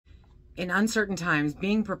In uncertain times,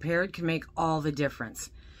 being prepared can make all the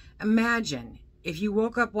difference. Imagine if you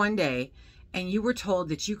woke up one day and you were told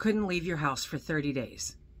that you couldn't leave your house for 30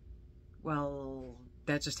 days. Well,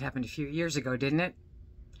 that just happened a few years ago, didn't it?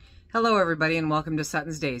 Hello, everybody, and welcome to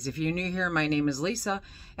SuttonsDaze. If you're new here, my name is Lisa,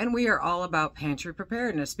 and we are all about pantry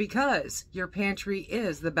preparedness because your pantry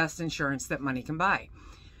is the best insurance that money can buy.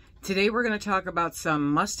 Today, we're going to talk about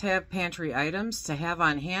some must-have pantry items to have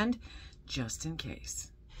on hand just in case.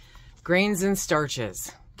 Grains and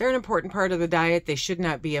starches. They're an important part of the diet. They should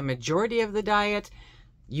not be a majority of the diet.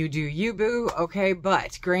 You do you, boo, okay?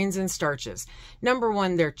 But grains and starches. Number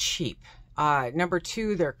one, they're cheap. Number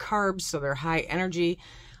two, they're carbs, so they're high energy.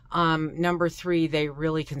 Number three, they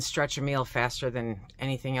really can stretch a meal faster than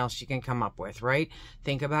anything else you can come up with, right?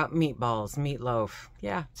 Think about meatballs, meatloaf.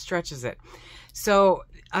 Yeah, stretches it. So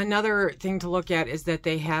another thing to look at is that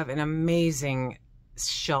they have an amazing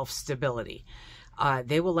shelf stability.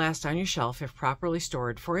 They will last on your shelf if properly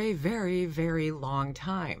stored for a very, very long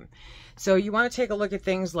time. So you want to take a look at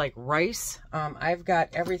things like rice. I've got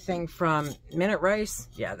everything from minute rice,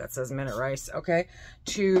 yeah, that says minute rice, okay,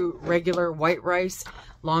 to regular white rice.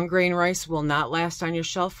 Long grain rice will not last on your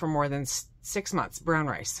shelf for more than 6 months. Brown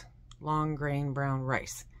rice, long grain brown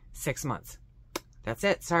rice, 6 months. That's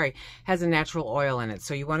it, sorry. Has a natural oil in it,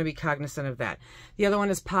 so you want to be cognizant of that. The other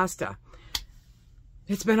one is pasta.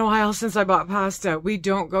 It's been a while since I bought pasta. We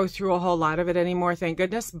don't go through a whole lot of it anymore, thank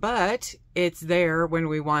goodness, but it's there when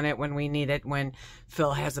we want it, when we need it, when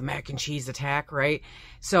Phil has a mac and cheese attack, right?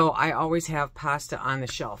 So I always have pasta on the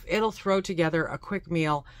shelf. It'll throw together a quick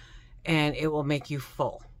meal and it will make you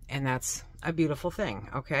full, and that's a beautiful thing,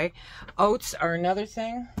 okay? Oats are another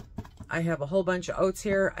thing. I have a whole bunch of oats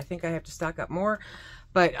here. I think I have to stock up more,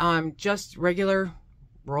 but just regular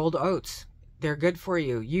rolled oats. They're good for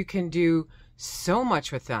you. You can do so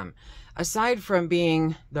much with them. Aside from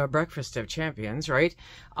being the breakfast of champions, right?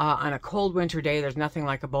 On a cold winter day, there's nothing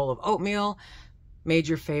like a bowl of oatmeal made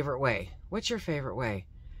your favorite way. What's your favorite way?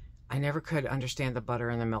 I never could understand the butter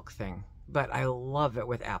and the milk thing, but I love it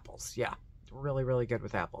with apples. Yeah, really, really good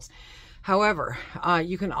with apples. However,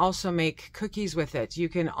 you can also make cookies with it. You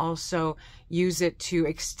can also use it to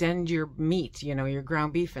extend your meat, you know, your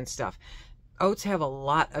ground beef and stuff. Oats have a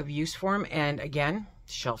lot of use for them, and again,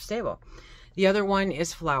 shelf stable. The other one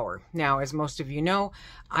is flour. Now, as most of you know,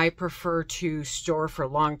 I prefer to store for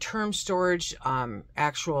long-term storage,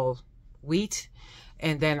 actual wheat,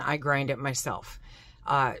 and then I grind it myself.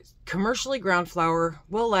 Commercially ground flour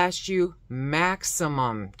will last you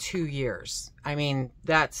maximum 2 years. I mean,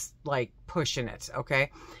 that's like pushing it,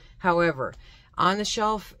 okay? However, on the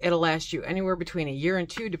shelf, it'll last you anywhere between 1 year and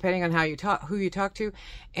 2, depending on who you talk to,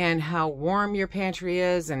 and how warm your pantry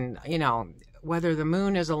is, and, you know, whether the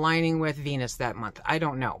moon is aligning with Venus that month. I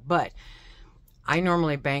don't know, but I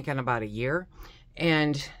normally bank on about 1 year.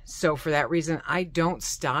 And so for that reason, I don't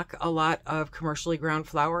stock a lot of commercially ground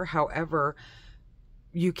flour. However,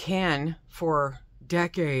 you can, for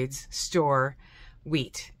decades, store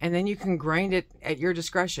wheat, and then you can grind it at your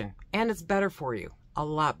discretion, and it's better for you, a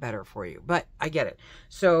lot better for you, but I get it.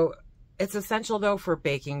 So it's essential, though, for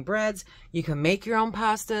baking breads. You can make your own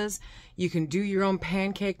pastas. You can do your own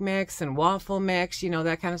pancake mix and waffle mix, you know,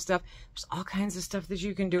 that kind of stuff. There's all kinds of stuff that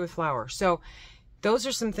you can do with flour. So those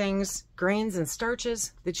are some things, grains and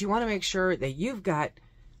starches, that you want to make sure that you've got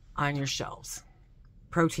on your shelves.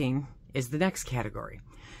 Protein is the next category.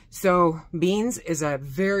 So beans is a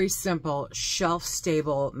very simple,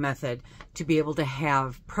 shelf-stable method to be able to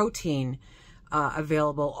have protein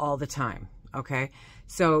available all the time, okay?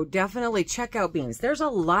 So definitely check out beans. There's a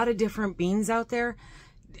lot of different beans out there.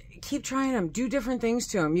 Keep trying them. Do different things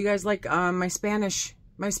to them. You guys like my Spanish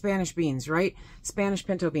beans, right? Spanish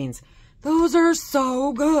pinto beans. Those are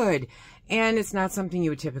so good. And it's not something you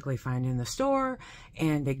would typically find in the store.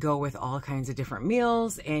 And they go with all kinds of different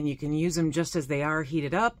meals. And you can use them just as they are,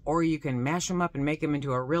 heated up. Or you can mash them up and make them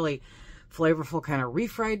into a really flavorful kind of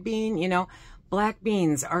refried bean, you know. Black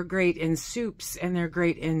beans are great in soups, and they're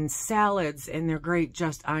great in salads, and they're great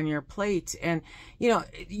just on your plate. And, you know,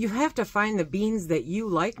 you have to find the beans that you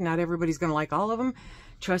like. Not everybody's going to like all of them.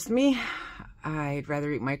 Trust me, I'd rather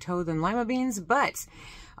eat my toe than lima beans, but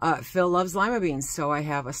Phil loves lima beans, so I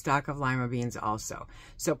have a stock of lima beans also.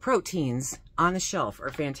 So proteins on the shelf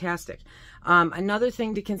are fantastic. Another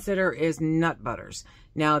thing to consider is nut butters.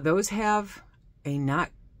 Now, those have a not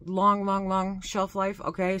long shelf life,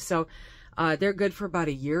 okay? So they're good for about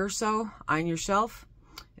 1 year or so on your shelf,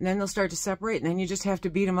 and then they'll start to separate, and then you just have to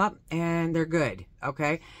beat them up, and they're good,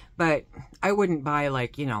 okay? But I wouldn't buy,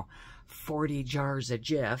 like, you know, 40 jars of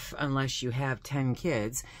Jif unless you have 10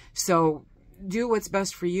 kids. So do what's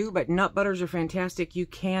best for you, but nut butters are fantastic. You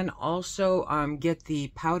can also get the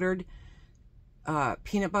powdered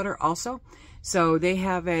peanut butter also. So they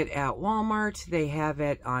have it at Walmart, they have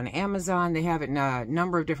it on Amazon, they have it in a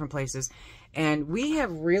number of different places. And we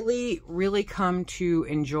have really, really come to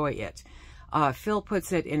enjoy it. Phil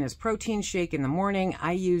puts it in his protein shake in the morning.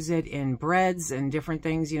 I use it in breads and different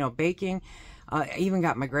things, you know, baking. I even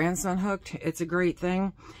got my grandson hooked. It's a great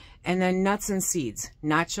thing. And then nuts and seeds,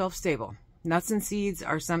 not shelf stable. Nuts and seeds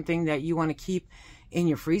are something that you want to keep in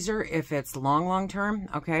your freezer if it's long term,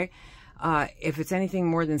 okay? If it's anything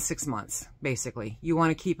more than 6 months, basically, you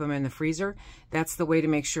want to keep them in the freezer. That's the way to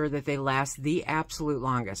make sure that they last the absolute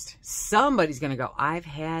longest. Somebody's going to go, I've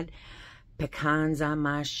had pecans on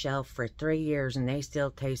my shelf for 3 years and they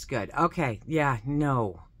still taste good. Okay, yeah,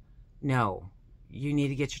 no. You need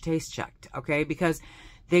to get your taste checked, okay? Because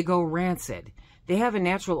they go rancid. They have a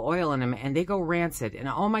natural oil in them and they go rancid. And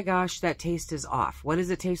oh my gosh, that taste is off. What does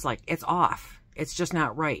it taste like? It's off. It's just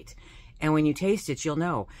not right. And when you taste it, you'll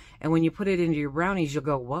know. And when you put it into your brownies, you'll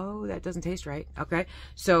go, whoa, that doesn't taste right. Okay.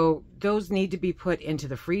 So those need to be put into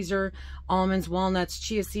the freezer. Almonds, walnuts,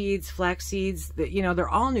 chia seeds, flax seeds, you know, they're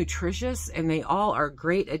all nutritious and they all are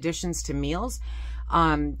great additions to meals,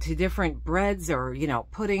 to different breads or, you know,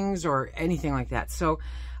 puddings or anything like that. So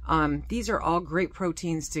these are all great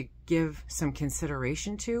proteins to give some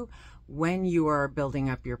consideration to when you are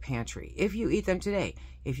building up your pantry. If you eat them today,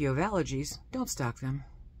 if you have allergies, don't stock them.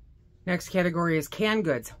 Next category is canned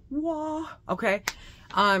goods. Wah, okay.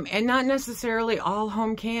 And not necessarily all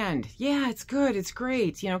home canned. Yeah, it's good, it's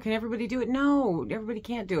great. You know, can everybody do it? No, everybody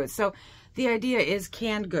can't do it. So the idea is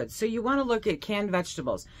canned goods. So you want to look at canned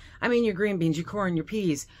vegetables. I mean, your green beans, your corn, your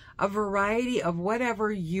peas, a variety of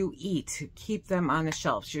whatever you eat. Keep them on the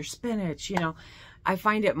shelves. Your spinach, you know. I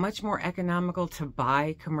find it much more economical to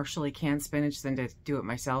buy commercially canned spinach than to do it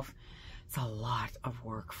myself. It's a lot of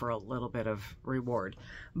work for a little bit of reward.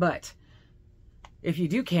 But if you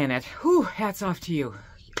do can it, whew, hats off to you.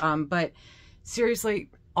 But seriously,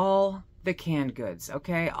 all the canned goods,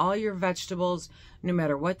 okay? All your vegetables, no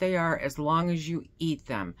matter what they are, as long as you eat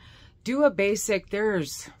them. Do a basic,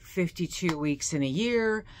 there's 52 weeks in a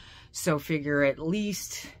year, so figure at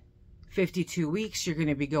least 52 weeks you're going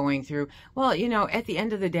to be going through. Well, you know, at the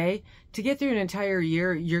end of the day, to get through an entire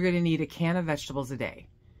year, you're going to need a can of vegetables a day.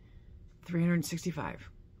 365.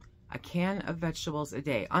 A can of vegetables a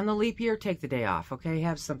day. On the leap year, take the day off, okay?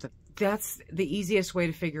 Have something. That's the easiest way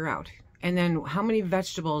to figure out. And then how many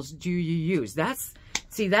vegetables do you use? That's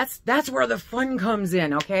where the fun comes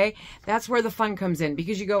in, okay? That's where the fun comes in,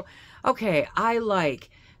 because you go, okay, I like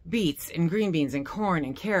beets and green beans and corn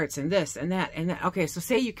and carrots and this and that and that. Okay, so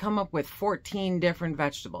say you come up with 14 different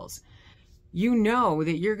vegetables. You know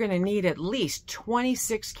that you're going to need at least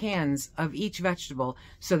 26 cans of each vegetable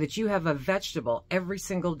so that you have a vegetable every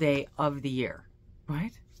single day of the year.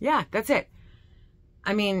 Right? Yeah, that's it.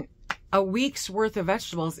 I mean, a week's worth of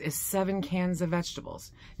vegetables is 7 cans of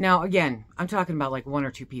vegetables. Now, again, I'm talking about like 1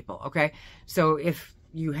 or 2 people, okay? So if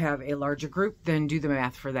you have a larger group, then do the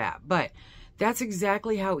math for that. But that's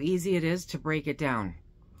exactly how easy it is to break it down.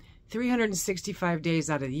 365 days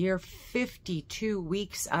out of the year, 52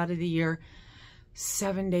 weeks out of the year,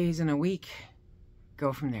 7 days in a week.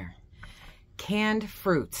 Go from there. Canned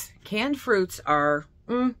fruits. Canned fruits are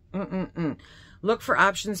Look for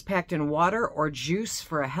options packed in water or juice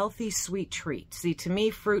for a healthy, sweet treat. See, to me,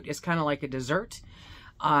 fruit is kind of like a dessert.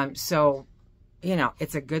 So, you know,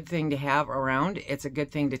 it's a good thing to have around. It's a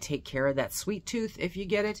good thing to take care of that sweet tooth if you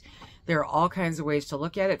get it. There are all kinds of ways to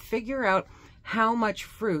look at it. Figure out how much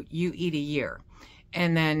fruit you eat a year.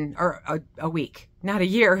 And then, or a week, not a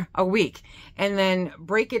year, a week. And then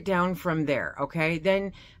break it down from there, okay?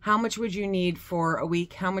 Then how much would you need for a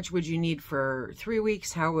week? How much would you need for 3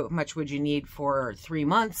 weeks? How much would you need for 3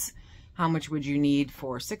 months? How much would you need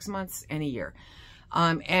for 6 months and a year?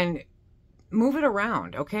 And move it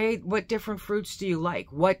around, okay? What different fruits do you like?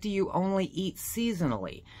 What do you only eat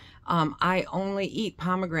seasonally? I only eat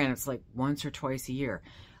pomegranates like once or twice a year.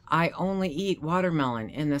 I only eat watermelon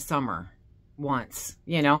in the summer. Once,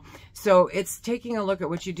 you know, so it's taking a look at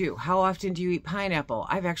what you do. How often do you eat pineapple?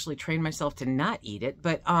 I've actually trained myself to not eat it,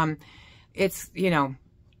 but it's, you know,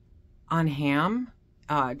 on ham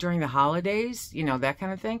during the holidays, you know, that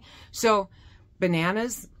kind of thing. So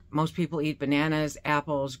bananas, most people eat bananas,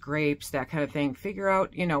 apples, grapes, that kind of thing. Figure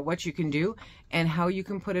out, you know, what you can do and how you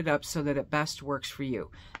can put it up so that it best works for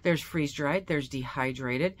you. There's freeze-dried, there's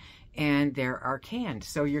dehydrated, and there are canned.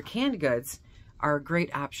 So your canned goods are a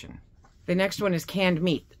great option. The next one is canned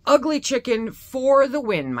meat. Ugly chicken for the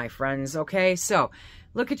win, my friends, okay? So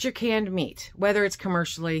look at your canned meat, whether it's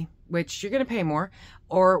commercially, which you're going to pay more,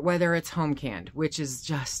 or whether it's home canned, which is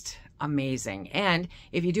just amazing. And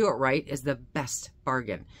if you do it right, is the best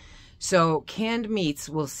bargain. So canned meats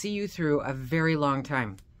will see you through a very long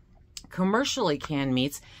time. Commercially canned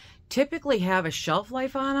meats typically have a shelf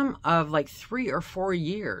life on them of like 3 or 4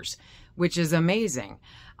 years, which is amazing.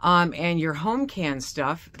 And your home canned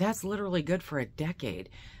stuff, that's literally good for a decade.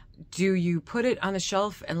 Do you put it on the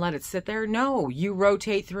shelf and let it sit there? No, you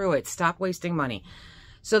rotate through it. Stop wasting money.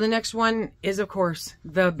 So the next one is, of course,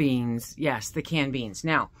 the beans. Yes, the canned beans.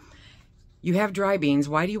 Now, you have dry beans.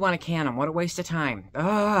 Why do you want to can them? What a waste of time.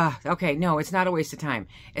 Okay, no, it's not a waste of time.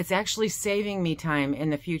 It's actually saving me time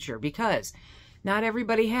in the future because not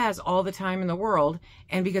everybody has all the time in the world,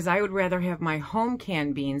 and because I would rather have my home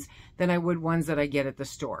canned beans than I would ones that I get at the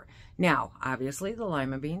store. Now, obviously, the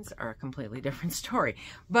lima beans are a completely different story,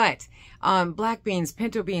 but black beans,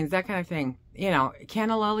 pinto beans, that kind of thing, you know,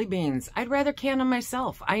 cannellini beans, I'd rather can them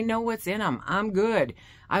myself. I know what's in them. I'm good.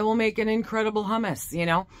 I will make an incredible hummus, you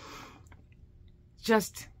know.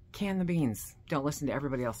 Just can the beans. Don't listen to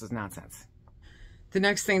everybody else's nonsense. The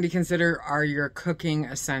next thing to consider are your cooking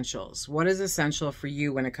essentials. What is essential for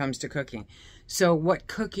you when it comes to cooking? So what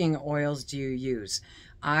cooking oils do you use?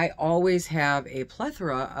 I always have a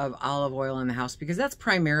plethora of olive oil in the house because that's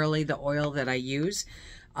primarily the oil that I use.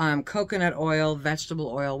 Coconut oil, vegetable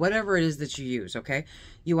oil, whatever it is that you use, okay?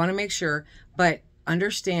 You want to make sure, but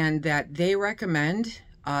understand that they recommend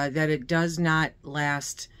that it does not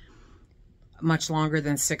last much longer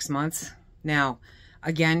than 6 months. Now,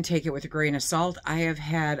 again, take it with a grain of salt. I have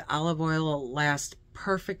had olive oil last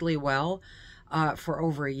perfectly well for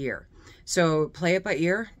over a year. So play it by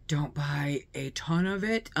ear. Don't buy a ton of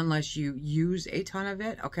it unless you use a ton of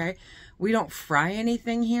it, okay? We don't fry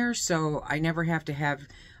anything here, so I never have to have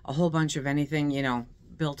a whole bunch of anything, you know,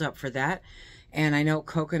 built up for that. And I know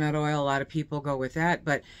coconut oil, a lot of people go with that,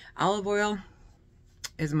 but olive oil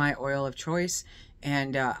is my oil of choice,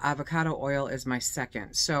 and avocado oil is my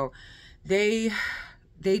second. So they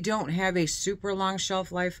don't have a super long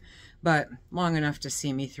shelf life, but long enough to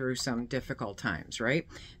see me through some difficult times, right?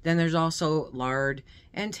 Then there's also lard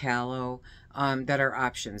and tallow that are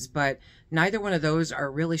options, but neither one of those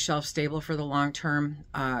are really shelf stable for the long term.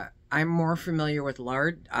 I'm more familiar with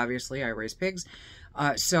lard. Obviously, I raise pigs.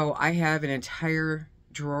 So I have an entire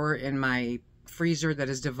drawer in my freezer that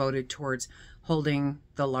is devoted towards holding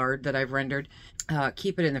the lard that I've rendered.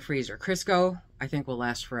 Keep it in the freezer. Crisco, I think, will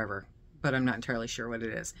last forever, but I'm not entirely sure what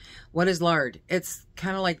it is. What is lard? It's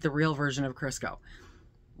kind of like the real version of Crisco.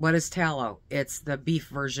 What is tallow? It's the beef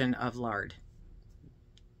version of lard.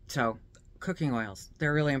 So, cooking oils,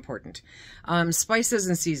 they're really important. Spices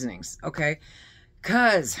and seasonings, okay?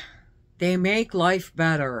 Because they make life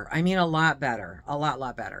better. I mean, a lot better. A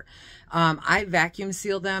lot better. I vacuum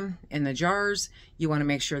seal them in the jars. You want to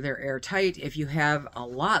make sure they're airtight. If you have a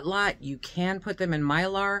lot, you can put them in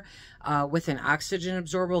Mylar with an oxygen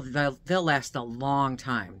absorber. They'll last a long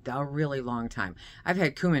time, a really long time. I've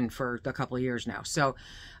had cumin for a couple of years now. So,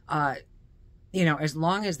 you know, as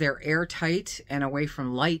long as they're airtight and away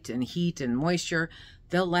from light and heat and moisture,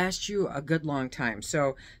 they'll last you a good long time.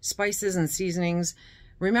 So spices and seasonings.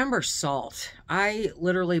 Remember salt. I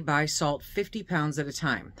literally buy salt 50 pounds at a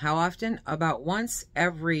time. How often? About once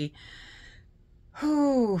every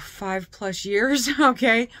 5+ years,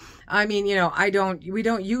 okay? I mean, you know, we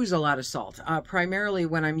don't use a lot of salt. Primarily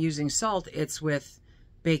when I'm using salt, it's with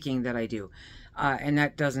baking that I do. And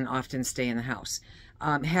that doesn't often stay in the house.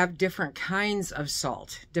 Have different kinds of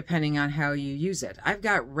salt depending on how you use it. I've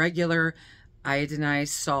got regular iodinized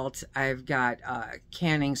salt, I've got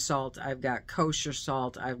canning salt, I've got kosher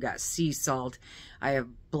salt, I've got sea salt, I have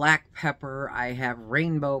black pepper, I have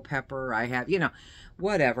rainbow pepper, I have, you know,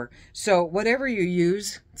 whatever. So whatever you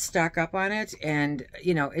use, stock up on it, and,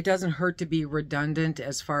 you know, it doesn't hurt to be redundant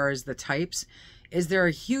as far as the types. Is there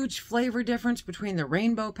a huge flavor difference between the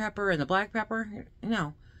rainbow pepper and the black pepper?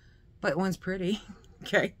 No, but one's pretty,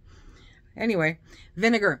 okay? Anyway,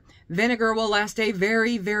 vinegar. Vinegar will last a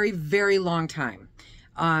very long time.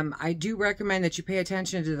 I do recommend that you pay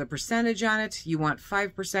attention to the percentage on it. You want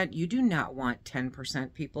 5%. You do not want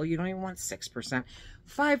 10%, people. You don't even want 6%.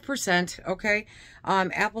 5%, okay?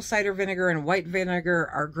 Apple cider vinegar and white vinegar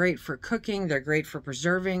are great for cooking. They're great for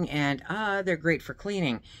preserving, and they're great for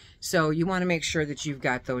cleaning. So you want to make sure that you've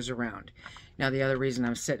got those around. Now, the other reason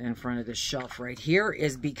I'm sitting in front of this shelf right here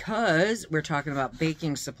is because we're talking about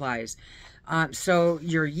baking supplies. So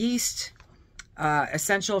your yeast,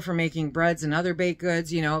 essential for making breads and other baked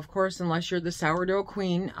goods, you know, of course, unless you're the sourdough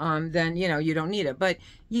queen, then, you know, you don't need it. But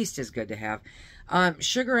yeast is good to have.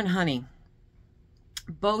 Sugar and honey,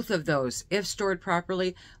 both of those, if stored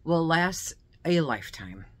properly, will last a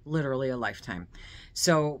lifetime, literally a lifetime.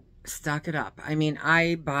 So stock it up. I mean,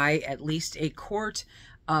 I buy at least a quart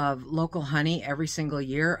of local honey every single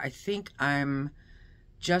year. I think I'm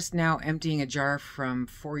just now emptying a jar from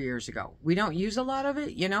 4 years ago. We don't use a lot of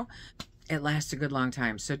it, you know. It lasts a good long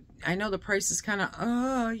time. So I know the price is kind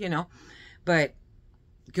of, you know, but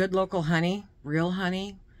good local honey, real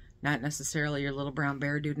honey, not necessarily your little brown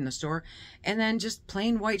bear dude in the store. And then just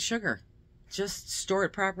plain white sugar. Just store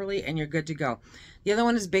it properly and you're good to go. The other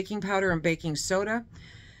one is baking powder and baking soda.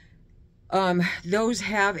 Those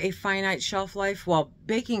have a finite shelf life. Well,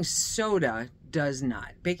 baking soda does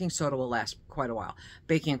not. Baking soda will last quite a while.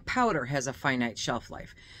 Baking powder has a finite shelf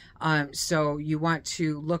life. So you want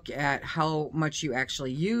to look at how much you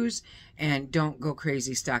actually use and don't go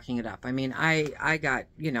crazy stocking it up. I mean, I got,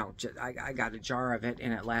 you know, I got a jar of it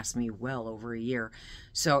and it lasts me well over a year.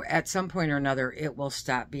 So at some point or another, it will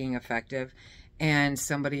stop being effective. And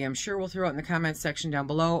somebody, I'm sure, will throw it in the comments section down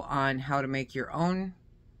below on how to make your own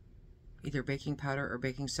either baking powder or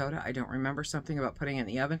baking soda. I don't remember something about putting it in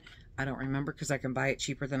the oven. I don't remember because I can buy it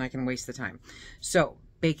cheaper than I can waste the time. So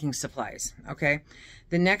baking supplies. Okay.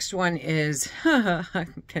 The next one is,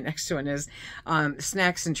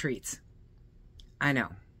 snacks and treats. I know,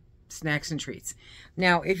 snacks and treats.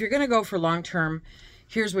 Now, if you're going to go for long-term,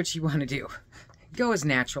 here's what you want to do. Go as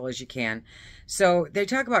natural as you can. So they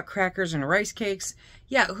talk about crackers and rice cakes.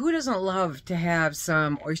 Yeah, who doesn't love to have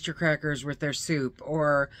some oyster crackers with their soup,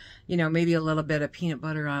 or, you know, maybe a little bit of peanut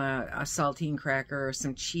butter on a saltine cracker, or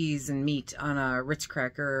some cheese and meat on a Ritz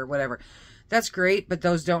cracker or whatever. That's great, but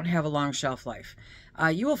those don't have a long shelf life.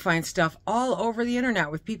 You will find stuff all over the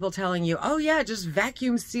internet with people telling you, oh yeah, just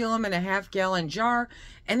vacuum seal them in a half-gallon jar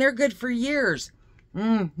and they're good for years.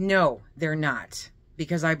 No, they're not.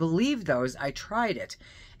 Because I believe those. I tried it.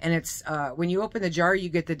 And it's, when you open the jar, you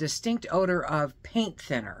get the distinct odor of paint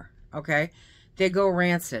thinner, okay? They go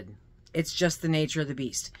rancid. It's just the nature of the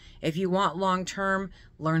beast. If you want long-term,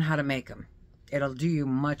 learn how to make them. It'll do you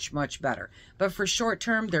much, much better. But for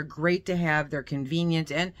short-term, they're great to have. They're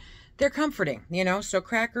convenient and they're comforting, you know? So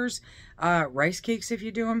crackers, rice cakes if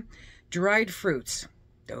you do them, dried fruits.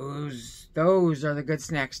 Those are the good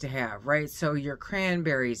snacks to have, right? So your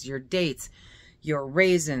cranberries, your dates, your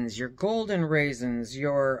raisins, your golden raisins,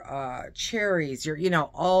 your cherries, your, you know,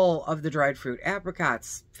 all of the dried fruit,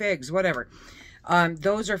 apricots, figs, whatever.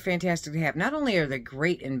 Those are fantastic to have. Not only are they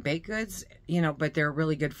great in baked goods, you know, but they're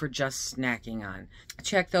really good for just snacking on.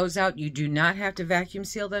 Check those out. You do not have to vacuum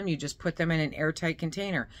seal them. You just put them in an airtight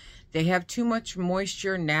container. They have too much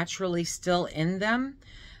moisture naturally still in them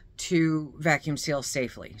to vacuum seal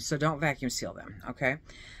safely. So don't vacuum seal them, okay?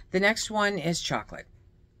 The next one is chocolate.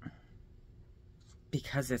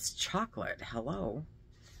 Because it's chocolate. Hello.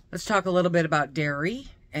 Let's talk a little bit about dairy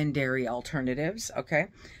and dairy alternatives, okay?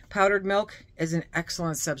 Powdered milk is an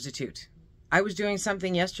excellent substitute. I was doing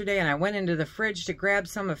something yesterday and I went into the fridge to grab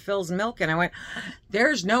some of Phil's milk and I went,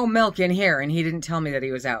 there's no milk in here. And he didn't tell me that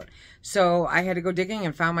he was out. So I had to go digging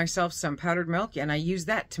and found myself some powdered milk and I used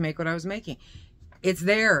that to make what I was making. It's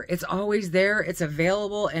there. It's always there. It's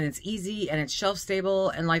available and it's easy and it's shelf stable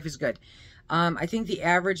and life is good. I think the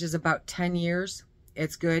average is about 10 years.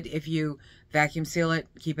 It's good if you vacuum seal it,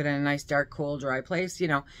 keep it in a nice, dark, cool, dry place, you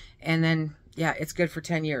know, and then, yeah, it's good for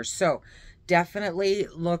 10 years. So definitely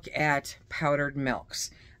look at powdered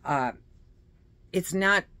milks. It's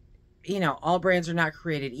not, you know, all brands are not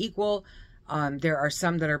created equal. There are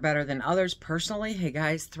some that are better than others. Personally, hey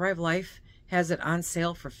guys, Thrive Life has it on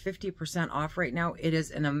sale for 50% off right now. It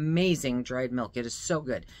is an amazing dried milk. It is so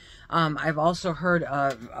good. I've also heard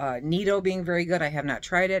of Nido being very good. I have not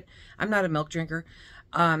tried it. I'm not a milk drinker.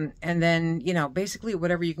 And then, you know, basically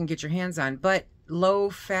whatever you can get your hands on. But low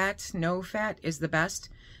fat, no fat is the best.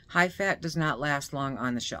 High fat does not last long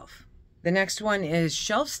on the shelf. The next one is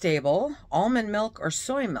shelf stable almond milk or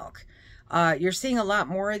soy milk. You're seeing a lot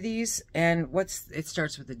more of these, and it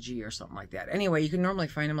starts with a G or something like that. Anyway, you can normally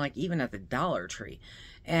find them like even at the Dollar Tree,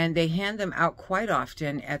 and they hand them out quite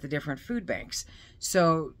often at the different food banks.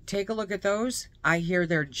 So take a look at those. I hear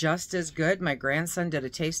they're just as good. My grandson did a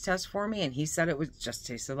taste test for me, and he said it was just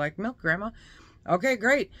tasted like milk, Grandma. Okay,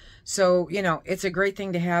 great. So, you know, it's a great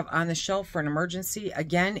thing to have on the shelf for an emergency.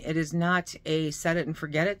 Again, it is not a set it and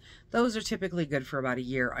forget it. Those are typically good for about a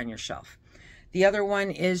year on your shelf. The other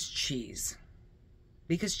one is cheese,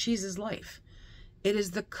 because cheese is life. It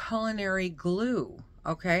is the culinary glue,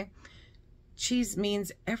 okay? Cheese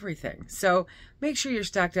means everything. So make sure you're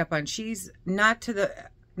stocked up on cheese, not to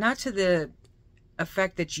the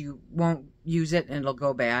effect that you won't use it and it'll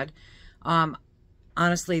go bad.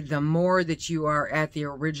 Honestly, the more that you are at the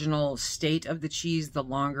original state of the cheese, the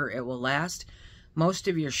longer it will last. Most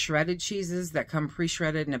of your shredded cheeses that come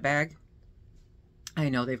pre-shredded in a bag, I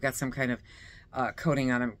know they've got some kind of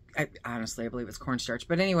coating on them. Honestly, I believe it's cornstarch.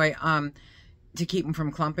 But anyway, to keep them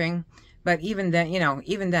from clumping. But even then,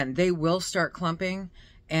 even then, they will start clumping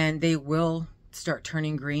and they will start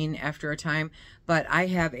turning green after a time. But I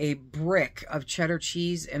have a brick of cheddar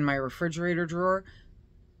cheese in my refrigerator drawer.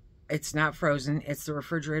 It's not frozen. It's the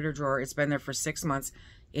refrigerator drawer. It's been there for 6 months.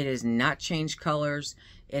 It has not changed colors.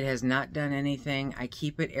 It has not done anything. I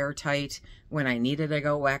keep it airtight. When I need it, I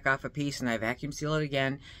go whack off a piece and I vacuum seal it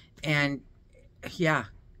again. And yeah,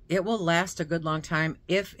 it will last a good long time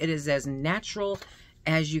if it is as natural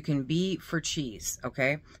as you can be for cheese,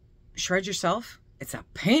 okay? Shred yourself. It's a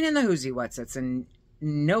pain in the whoozy whatsits, and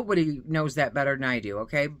nobody knows that better than I do,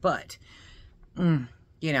 okay? But,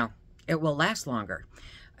 it will last longer.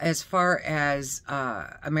 As far as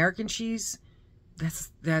American cheese,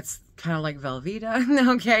 that's kind of like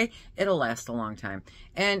Velveeta, okay? It'll last a long time.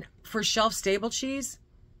 And for shelf-stable cheese,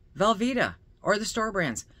 Velveeta or the store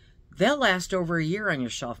brands, they'll last over a year on your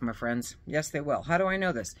shelf, my friends. Yes, they will. How do I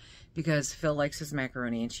know this? Because Phil likes his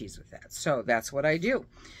macaroni and cheese with that. So that's what I do.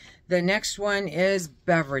 The next one is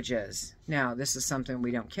beverages. Now, this is something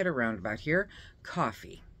we don't kid around about here.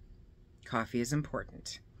 Coffee. Coffee is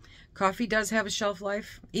important. Coffee does have a shelf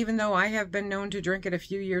life, even though I have been known to drink it a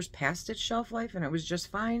few years past its shelf life, and it was just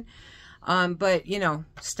fine. But,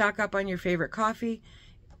 stock up on your favorite coffee.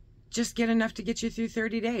 Just get enough to get you through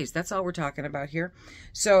 30 days. That's all we're talking about here.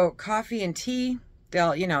 So coffee and tea,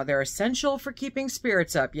 they're essential for keeping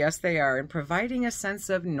spirits up. Yes, they are, and providing a sense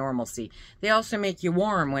of normalcy. They also make you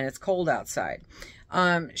warm when it's cold outside.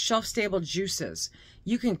 Shelf-stable juices.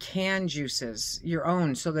 You can can juices, your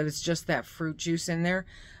own, so that it's just that fruit juice in there.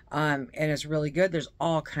 And it's really good. There's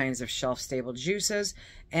all kinds of shelf-stable juices.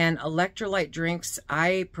 And electrolyte drinks,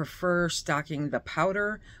 I prefer stocking the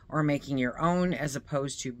powder or making your own as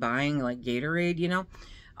opposed to buying like Gatorade,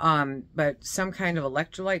 but some kind of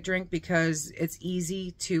electrolyte drink, because it's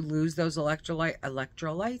easy to lose those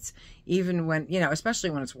electrolytes, even when, especially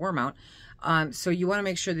when it's warm out. So you want to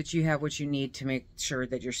make sure that you have what you need to make sure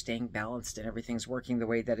that you're staying balanced and everything's working the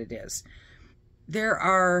way that it is. There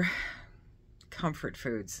are comfort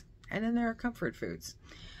foods, and then there are comfort foods.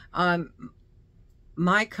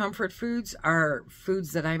 My comfort foods are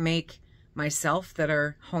foods that I make myself, that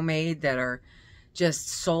are homemade, that are just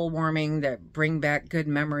soul warming, that bring back good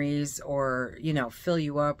memories, or fill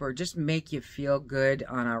you up, or just make you feel good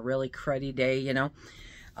on a really cruddy day,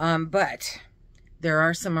 but there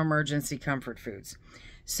are some emergency comfort foods.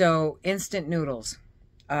 So instant noodles,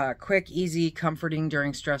 quick, easy, comforting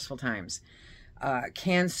during stressful times.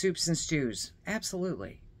 Canned soups and stews.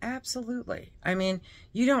 Absolutely. Absolutely. I mean,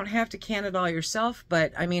 you don't have to can it all yourself,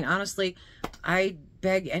 but I mean, honestly, I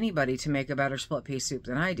beg anybody to make a better split pea soup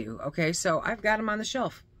than I do. Okay, so I've got them on the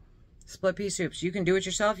shelf. Split pea soups. You can do it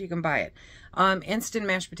yourself. You can buy it. Instant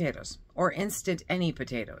mashed potatoes, or instant any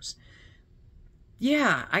potatoes.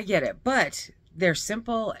 Yeah, I get it, but they're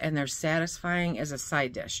simple and they're satisfying as a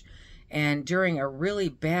side dish. And during a really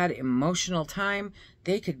bad emotional time,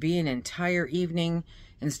 they could be an entire evening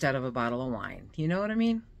instead of a bottle of wine. You know what I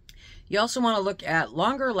mean? You also want to look at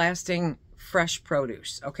longer lasting fresh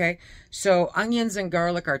produce, okay? So onions and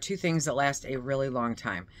garlic are two things that last a really long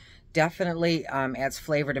time. Definitely adds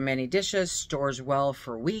flavor to many dishes, stores well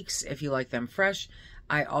for weeks if you like them fresh.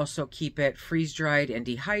 I also keep it freeze-dried and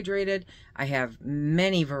dehydrated. I have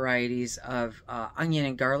many varieties of onion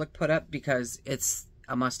and garlic put up because it's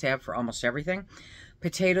a must-have for almost everything.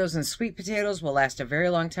 Potatoes and sweet potatoes will last a very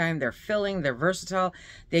long time. They're filling, they're versatile.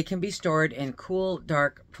 They can be stored in cool,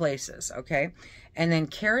 dark places, okay? And then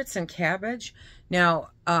carrots and cabbage. Now,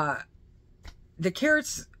 the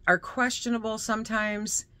carrots are questionable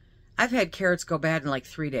sometimes. I've had carrots go bad in like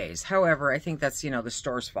 3 days. However, I think that's, the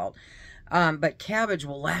store's fault. But cabbage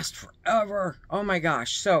will last forever. Oh my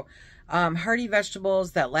gosh. So, hearty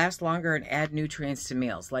vegetables that last longer and add nutrients to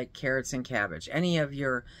meals, like carrots and cabbage. Any of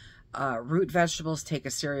your root vegetables, take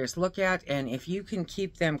a serious look at, and if you can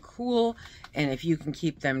keep them cool and if you can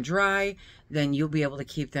keep them dry, then you'll be able to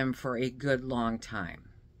keep them for a good long time.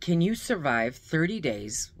 Can you survive 30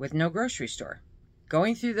 days with no grocery store?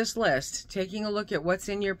 Going through this list, taking a look at what's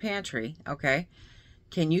in your pantry, okay,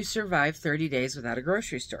 can you survive 30 days without a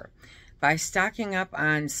grocery store? By stocking up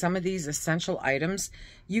on some of these essential items,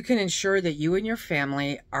 you can ensure that you and your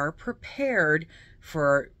family are prepared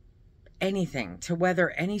for anything, to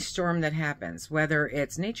weather any storm that happens, whether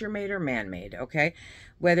it's nature-made or man-made, okay?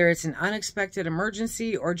 Whether it's an unexpected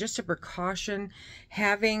emergency or just a precaution,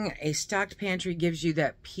 having a stocked pantry gives you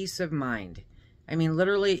that peace of mind. I mean,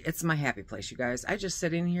 literally, it's my happy place, you guys. I just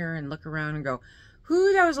sit in here and look around and go,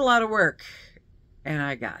 whoo, that was a lot of work. And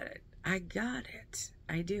I got it. I got it.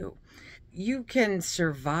 I do. You can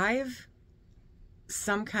survive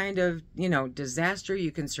some kind of, disaster.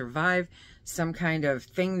 You can survive some kind of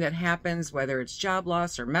thing that happens, whether it's job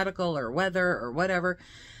loss or medical or weather or whatever.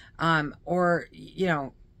 And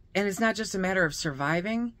it's not just a matter of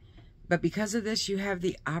surviving, but because of this, you have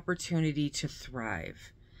the opportunity to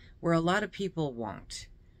thrive, where a lot of people won't.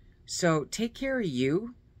 So take care of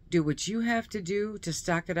you. Do what you have to do to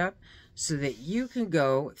stock it up so that you can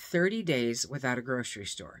go 30 days without a grocery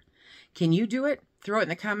store. Can you do it? Throw it in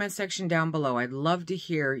the comment section down below. I'd love to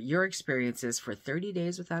hear your experiences for 30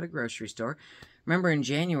 days without a grocery store. Remember, in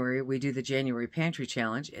January, we do the January Pantry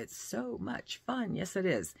Challenge. It's so much fun. Yes, it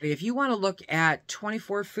is. If you want to look at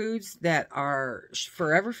 24 foods that are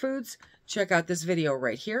forever foods, check out this video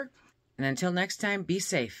right here. And until next time, be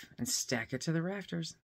safe and stack it to the rafters.